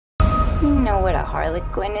You know what a Harley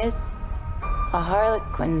Quinn is? A Harley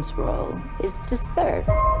Quinn's role is to serve.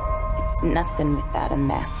 It's nothing without a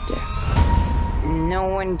master. No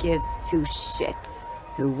one gives two shits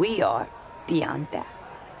who we are beyond that.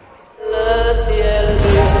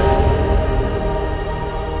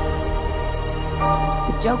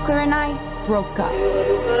 The Joker and I broke up. I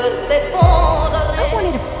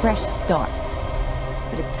wanted a fresh start.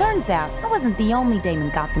 But it turns out I wasn't the only dame in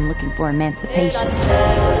Gotham looking for emancipation.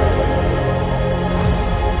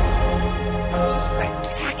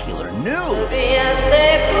 Spectacular news!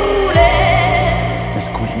 Miss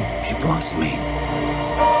Quinn, she belongs to me.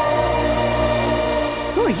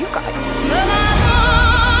 Who are you guys?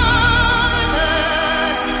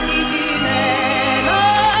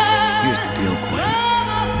 Here's the deal, Quinn.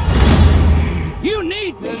 You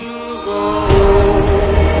need me!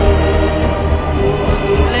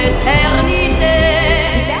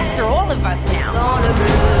 He's after all of us now.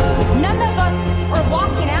 None of us are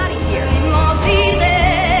walking out of here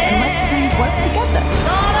unless we work together.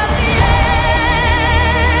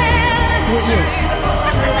 What year?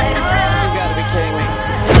 You gotta be kidding me.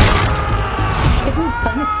 Isn't this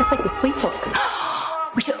fun? It's just like the sleepover.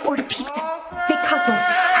 We should order pizza. Big Cosmos.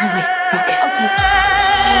 Harley, focus. Okay.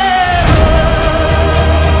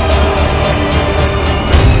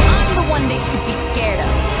 I'm the one they should be scared of.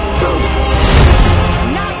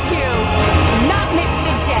 Not you. Not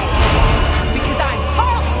Mr. J. Because I'm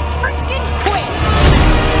Harley freaking Quinn.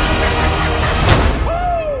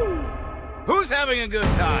 Who's having a good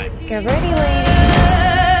time? Get ready, ladies.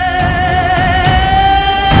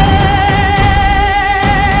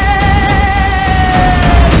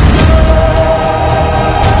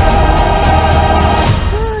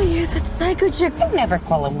 Psycho chick. Don't never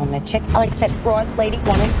call a woman a chick. I'll accept broad, lady,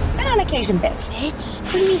 woman, and on occasion, bitch. Bitch?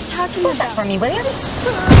 What are you talking Hold about? that for me, will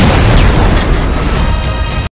you?